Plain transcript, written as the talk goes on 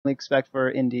expect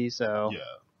for indie. So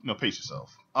yeah, pace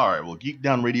yourself. All right, well,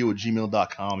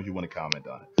 geekdownradio@gmail.com if you want to comment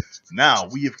on it. Now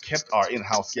we have kept our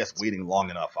in-house guest waiting long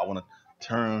enough. I want to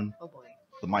turn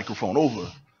the microphone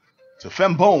over to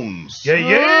Fem Bones.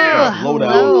 Yeah.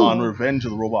 Lowdown on Revenge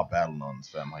of the Robot Battle Nuns.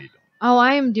 Fem, how you doing? Oh,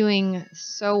 I am doing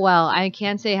so well. I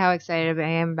can't say how excited I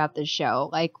am about this show.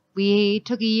 Like, we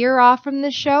took a year off from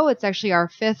this show. It's actually our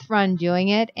 5th run doing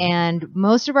it, and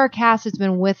most of our cast has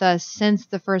been with us since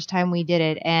the first time we did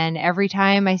it. And every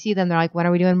time I see them, they're like, when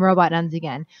are we doing Robot Nuns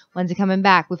again? When's it coming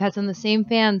back? We've had some of the same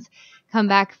fans come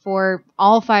back for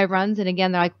all 5 runs, and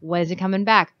again, they're like, when is it coming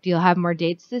back? Do you have more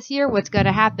dates this year? What's going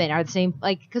to happen? Are the same,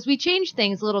 like, because we change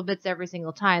things little bits every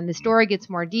single time. The story gets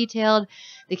more detailed,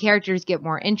 the characters get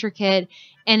more intricate,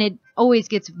 and it always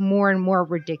gets more and more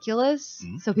ridiculous.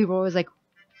 So people are always like,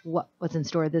 what's in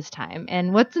store this time?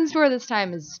 And what's in store this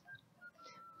time is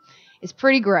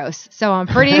pretty gross. So I'm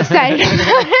pretty excited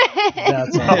about it.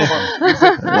 That's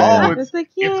awesome. It's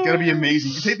going to be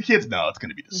amazing. You take the kids now, it's going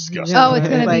to be disgusting. Oh, it's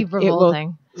going to be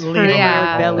revolting.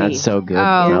 That's so good. Oh,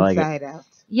 I like inside it. out.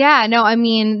 Yeah, no, I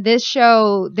mean, this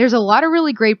show, there's a lot of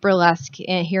really great burlesque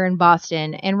here in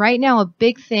Boston. And right now, a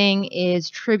big thing is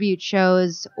tribute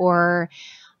shows or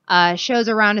shows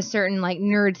around a certain like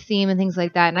nerd theme and things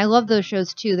like that. And I love those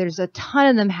shows too. There's a ton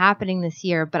of them happening this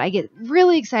year, but I get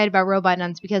really excited about Robot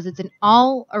Nuns because it's an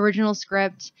all original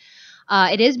script.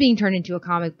 It is being turned into a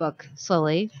comic book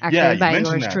slowly, actually, by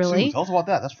yours truly. Too. Tell us about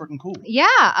that. That's freaking cool.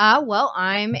 Yeah. Well,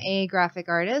 I'm a graphic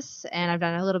artist, and I've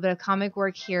done a little bit of comic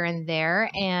work here and there.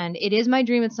 And it is my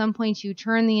dream at some point to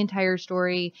turn the entire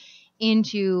story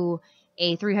into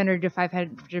a 300 to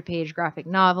 500 page graphic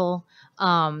novel.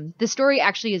 The story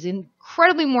actually is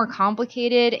incredibly more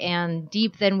complicated and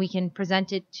deep than we can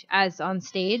present it as on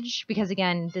stage, because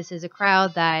again, this is a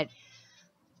crowd that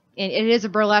it is a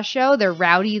burlesque show. They're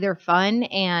rowdy, they're fun,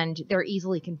 and they're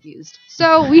easily confused.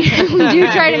 So we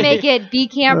do try to make it B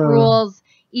camp rules,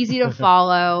 easy to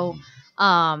follow,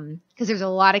 because there's a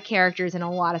lot of characters and a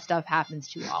lot of stuff happens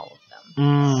to all of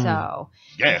them. So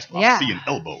yes, I see an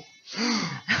elbow.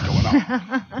 Going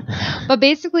on. But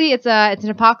basically, it's an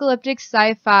apocalyptic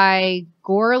sci-fi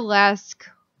gorlesque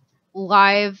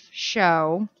live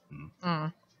show.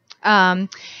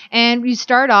 And you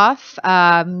start off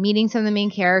meeting some of the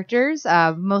main characters,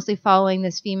 mostly following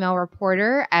this female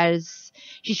reporter as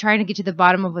she's trying to get to the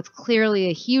bottom of what's clearly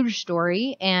a huge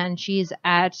story. And she's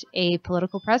at a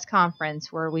political press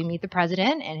conference where we meet the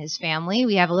president and his family.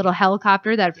 We have a little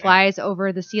helicopter that flies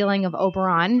over the ceiling of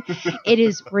Oberon. It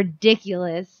is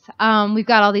ridiculous. We've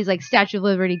got all these like Statue of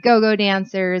Liberty go-go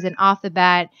dancers, and off the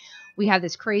bat, we have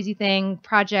this crazy thing,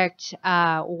 Project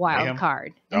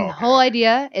Wildcard. And the whole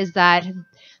idea is that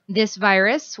this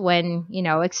virus, when,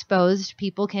 exposed,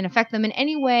 people can affect them in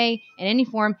any way, in any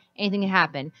form, anything can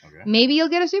happen. Okay. Maybe you'll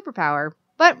get a superpower,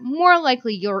 but more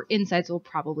likely your insides will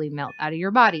probably melt out of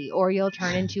your body, or you'll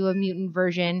turn into a mutant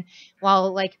version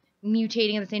while,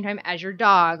 mutating at the same time as your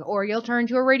dog, or you'll turn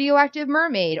to a radioactive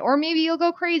mermaid, or maybe you'll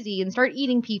go crazy and start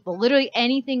eating people. Literally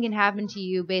anything can happen to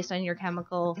you based on your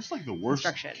chemical That's like the worst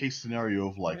case scenario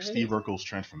of Steve Urkel's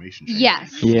transformation. Yes,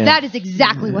 that is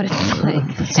exactly what it's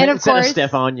like. And of course,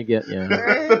 Stefan, you get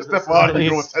Stefan,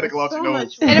 you go with tentacle out your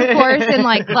nose. And of course, in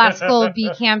classical B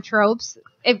camp tropes,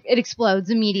 it explodes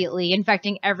immediately,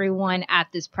 infecting everyone at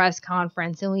this press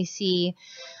conference, and we see.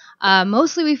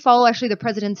 Mostly we follow actually the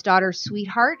president's daughter,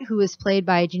 Sweetheart, who is played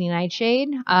by Ginny Nightshade,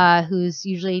 who's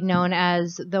usually known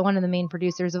as one of the main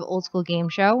producers of Old School Game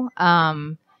Show.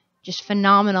 Just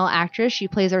phenomenal actress. She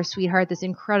plays our Sweetheart, this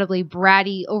incredibly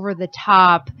bratty, over the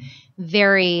top,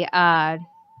 very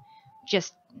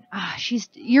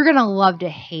you're gonna love to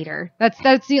hate her.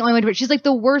 That's the only way to put it. She's like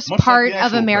the worst part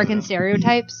of American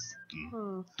stereotypes.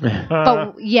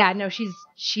 But yeah, no, she's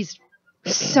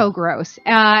so gross.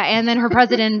 And then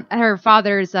her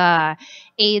father's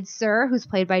aides, Sir, who's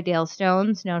played by Dale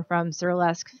Stones, known from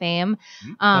Burlesque fame,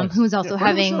 who's also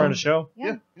having a show.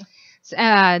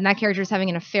 And that character is having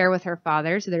an affair with her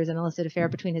father, so there's an illicit affair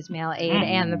between his male aide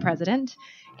and the president.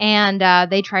 And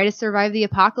they try to survive the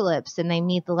apocalypse, and they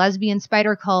meet the lesbian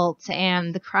spider cult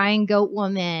and the crying goat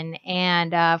woman,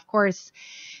 and of course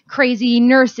crazy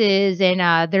nurses,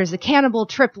 and there's the cannibal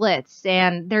triplets,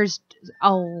 and there's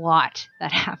a lot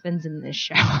that happens in this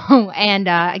show. And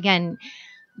again,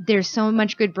 there's so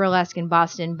much good burlesque in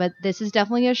Boston, but this is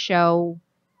definitely a show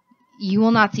you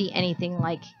will not see anything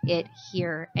like it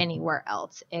here anywhere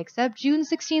else except June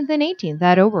 16th and 18th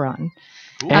at Oberon.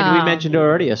 And we mentioned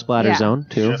already a splatter zone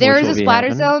too. There is a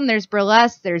splatter zone. There's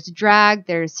burlesque. There's drag.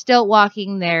 There's stilt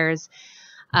walking. There's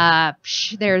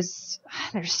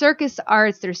circus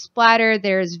arts. There's splatter.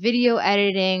 There's video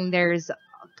editing. There's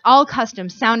all custom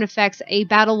sound effects. A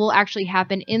battle will actually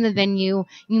happen in the venue.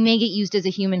 You may get used as a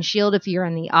human shield if you're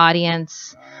in the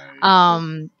audience.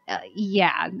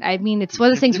 Yeah, I mean, it's one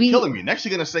of those things. You're killing me. Next,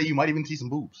 you're gonna say you might even see some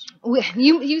boobs.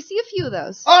 You see a few of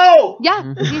those. Oh,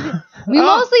 yeah. We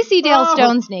mostly see Dale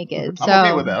Stones naked. So I'm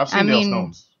okay with that. I've seen Dale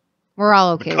Stones. We're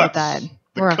all okay with that.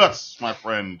 The cuts, my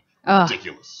friend,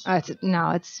 ridiculous.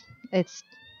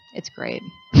 It's great.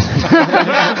 Now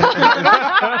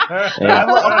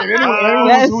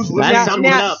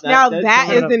that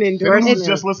is an endorsement. Who's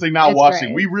just listening now,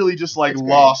 watching? Great. We really just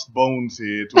lost Bones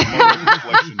here to a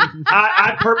reflection.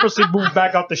 I purposely moved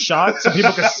back out the shot so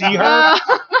people could see her.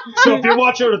 So if you're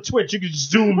watching her on Twitch, you can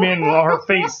just zoom in on her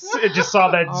face. It just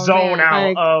saw that zone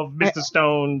out of Mr.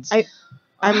 Stones.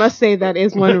 I must say that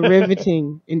is one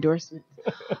riveting endorsement.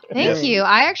 Thank you.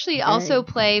 I actually also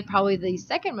play probably the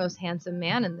second most handsome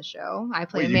man in the show. I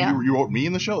play a male. You wrote me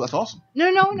in the show? That's awesome. No.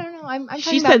 I'm talking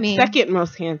she about said me. Second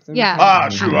most handsome. Yeah.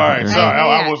 True. All right. Sorry.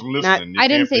 I wasn't listening. I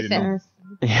didn't say fifth.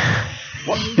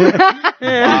 Wow.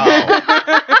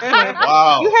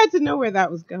 You had to know where that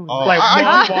was going.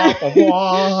 I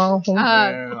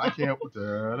can't help it.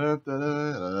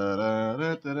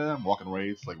 I'm walking away.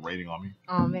 It's raining on me.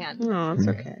 Oh, man. No, it's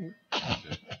okay.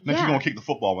 Next, you're going to kick the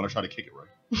football when I try to kick it right.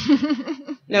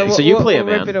 No, so you play a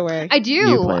man. Rip it away. I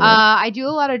do. I do a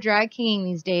lot of drag kinging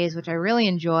these days, which I really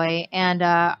enjoy. And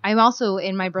I'm also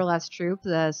in my burlesque troupe,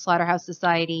 the Slaughterhouse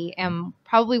Society, am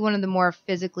probably one of the more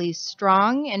physically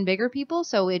strong and bigger people.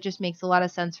 So it just makes a lot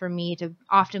of sense for me to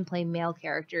often play male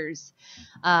characters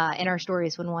in our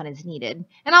stories when one is needed.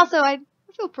 And also, I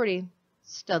feel pretty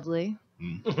studly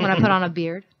when I put on a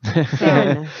beard.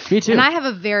 So, me too. And I have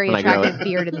a very attractive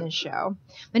beard in this show.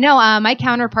 But no, my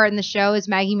counterpart in the show is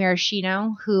Maggie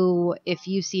Maraschino, who, if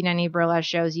you've seen any burlesque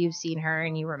shows, you've seen her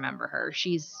and you remember her.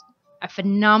 She's a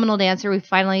phenomenal dancer. We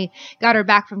finally got her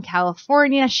back from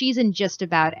California. She's in just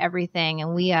about everything.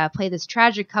 And we play this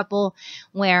tragic couple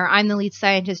where I'm the lead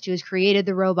scientist who has created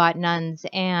the robot nuns,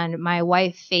 and my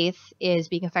wife, Faith, is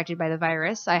being affected by the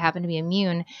virus. I happen to be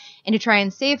immune. And to try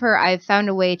and save her, I've found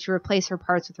a way to replace her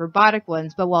parts with robotic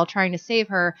ones. But while trying to save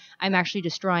her, I'm actually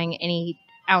destroying any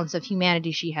ounce of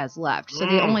humanity she has left. So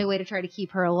the only way to try to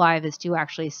keep her alive is to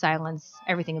actually silence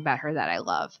everything about her that I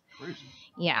love. Crazy.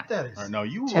 Yeah. That is. All right, now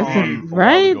you were on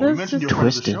right. We mentioned you're on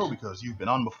the show because you've been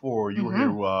on before. You were here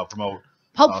to promote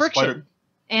Pulp Friction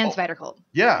and Spider Cult.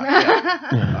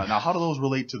 Yeah. Now, how do those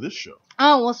relate to this show?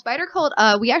 Oh, well, Spider Cult,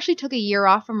 we actually took a year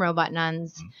off from Robot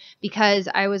Nuns because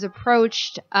I was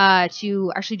approached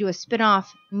to actually do a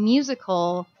spin-off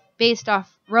musical based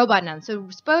off Robot Nuns. So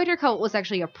Spider Cult was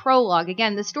actually a prologue.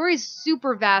 Again, the story's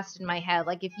super vast in my head.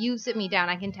 Like, if you sit me down,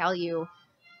 I can tell you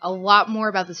a lot more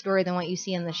about the story than what you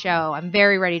see in the show. I'm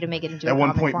very ready to make it into a comic At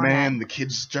one point, format. man, the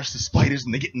kids dressed as spiders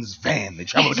and they get in this van. They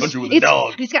travel the country with a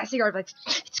dog. He's got a cigar. Like,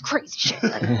 it's crazy shit.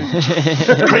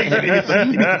 It's crazy. They meet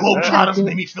the Globetrotters and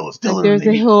they meet Phyllis Diller. There's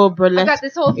a whole burlesque. I've got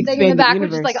this whole thing in the back,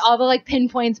 which is like all the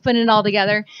pinpoints, putting it all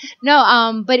together.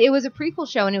 No, but it was a prequel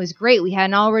show and it was great. We had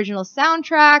an all original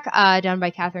soundtrack done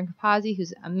by Catherine Capazzi,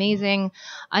 who's amazing,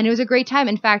 and it was a great time.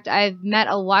 In fact, I've met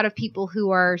a lot of people who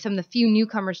are some of the few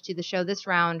newcomers to the show this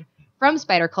round from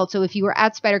Spider Cult. So if you were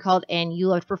at Spider Cult and you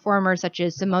loved performers such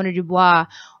as Simone Dubois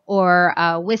or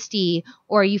Wisty,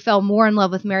 or you fell more in love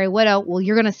with Mary Widow, well,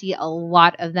 you're going to see a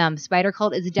lot of them. Spider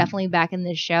Cult is definitely back in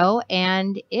this show,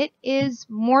 and it is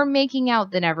more making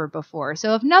out than ever before.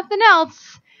 So if nothing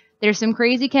else, there's some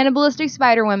crazy cannibalistic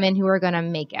spider women who are going to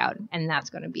make out, and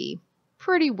that's going to be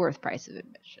pretty worth price of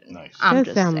admission. Nice. I'm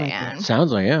just saying. Like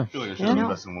Sounds like, yeah. I feel like I should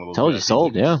invest in one of those. Told you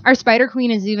sold, yeah. Our Spider Queen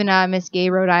is even Miss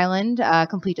Gay Rhode Island,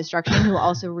 Complete Destruction, who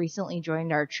also recently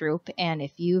joined our troupe. And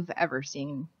if you've ever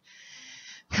seen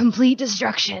Complete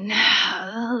Destruction, then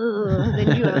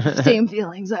you have the same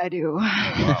feelings I do. But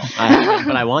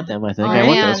I want them, I think. I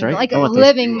want those, right? Like a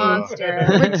living monster.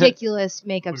 Ridiculous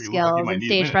makeup skills and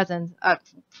stage presence.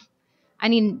 I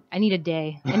need a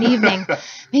day, an evening,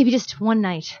 maybe just one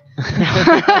night. I'm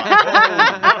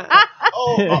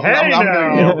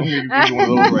going to give you one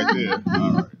of those right there.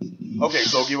 All right. Okay,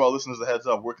 so give our listeners a heads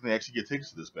up. Where can they actually get tickets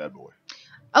to this bad boy?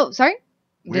 Oh, sorry?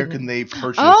 Where can they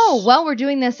purchase? Oh, well, we're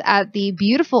doing this at the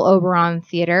beautiful Oberon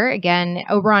Theater. Again,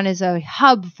 Oberon is a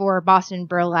hub for Boston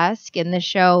Burlesque. In this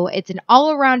show, it's an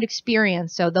all-around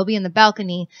experience. So they'll be in the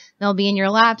balcony, they'll be in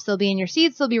your laps, they'll be in your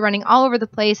seats, they'll be running all over the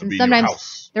place, and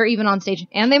sometimes they're even on stage.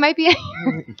 And they might be at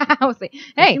your house.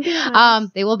 Hey,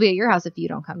 they will be at your house if you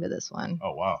don't come to this one.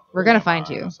 Oh, wow. We're going to find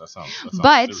you. That sounds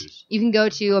but serious. You can go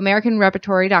to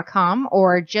AmericanRepertory.com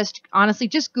or just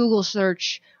Google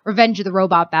search Revenge of the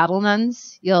Robot Battle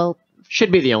Nuns. You'll Should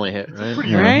be the only hit,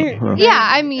 right? Right? Yeah,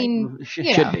 I mean, Should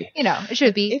be. It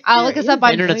should be. If Look us up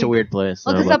on Internet's a weird place.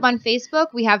 Look us up on Facebook.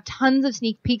 We have tons of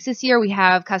sneak peeks this year. We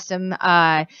have custom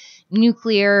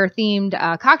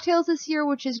nuclear-themed cocktails this year,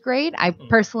 which is great. I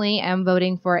personally am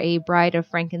voting for a Bride of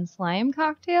Frankenslime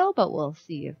cocktail, but we'll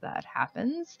see if that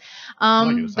happens.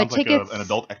 But tickets, like an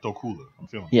adult ecto cooler. I'm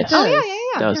feeling. Yes. Oh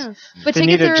yeah. Does. But If you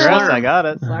need tickets a are dress, I got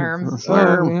it. Slurm.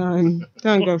 Oh, man.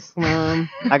 Don't go slum.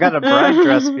 I got a bride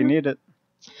dress if you need it.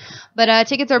 But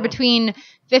tickets are between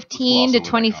 15 to Gloss over that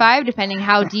 25, depending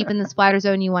how deep in the splatter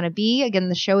zone you want to be. Again,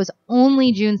 the show is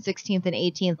only June 16th and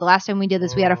 18th. The last time we did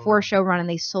this, we had a 4-show run, and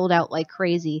they sold out like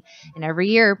crazy. And every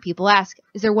year, people ask,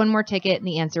 is there one more ticket? And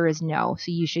the answer is no.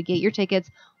 So you should get your tickets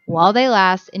while they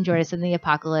last and join us in the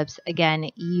apocalypse. Again,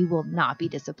 you will not be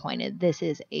disappointed. This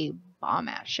is a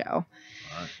bomb-ass show. All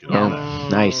right, get on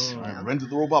that. Nice. All right, Revenge of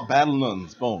the Robot Battle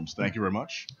Nuns. Bones. Thank you very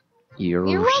much. You're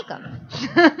welcome.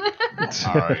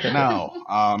 All right, now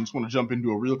I'm just going to jump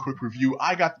into a real quick review.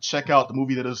 I got to check out the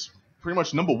movie that is pretty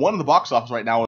much #1 in the box office right now.